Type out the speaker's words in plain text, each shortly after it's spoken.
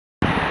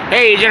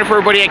Hey, Jennifer,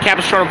 Buddy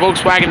Capistrano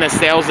Volkswagen, the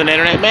sales and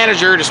internet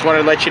manager. Just wanted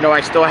to let you know I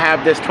still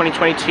have this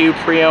 2022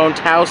 pre-owned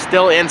Taos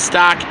still in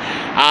stock.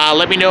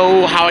 Let me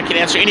know how I can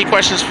answer any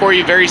questions for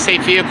you. Very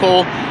safe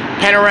vehicle,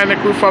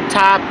 panoramic roof up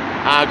top,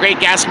 great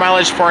gas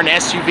mileage for an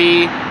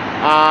SUV.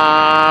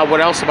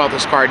 What else about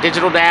this car?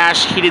 Digital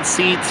dash, heated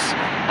seats.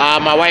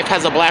 My wife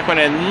has a black one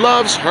and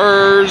loves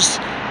hers.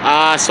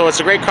 So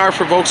it's a great car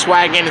for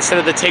Volkswagen. Instead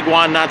of the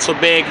Tiguan, not so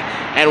big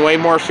and way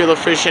more fuel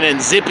efficient and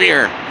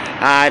zippier.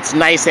 It's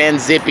nice and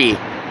zippy.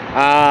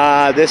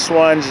 This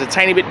one's a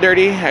tiny bit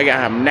dirty.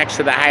 I'm next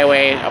to the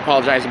highway.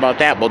 Apologize about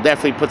that. We'll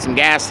definitely put some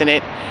gas in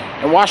it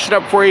and wash it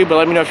up for you. But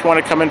let me know if you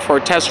want to come in for a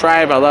test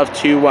drive. I love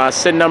to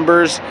send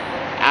numbers.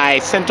 I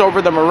sent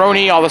over the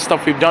Maroni, all the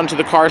stuff we've done to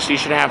the car, so you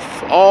should have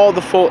all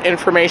the full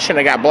information.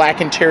 I got black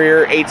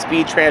interior,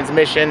 8-speed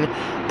transmission,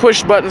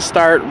 push button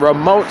start,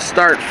 remote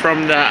start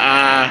from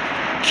the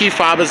key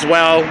fob as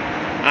well.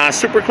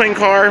 Super clean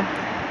car.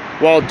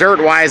 Well,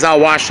 dirt-wise, I'll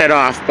wash that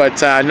off,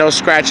 but no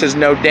scratches,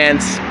 no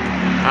dents.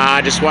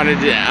 Just wanted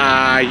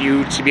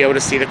you to be able to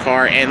see the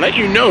car and let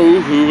you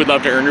know who would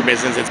love to earn your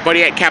business. It's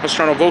Buddy at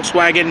Capistrano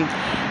Volkswagen,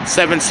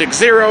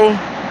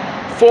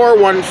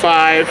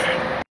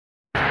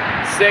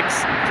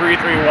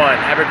 760-415-6331.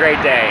 Have a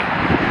great day.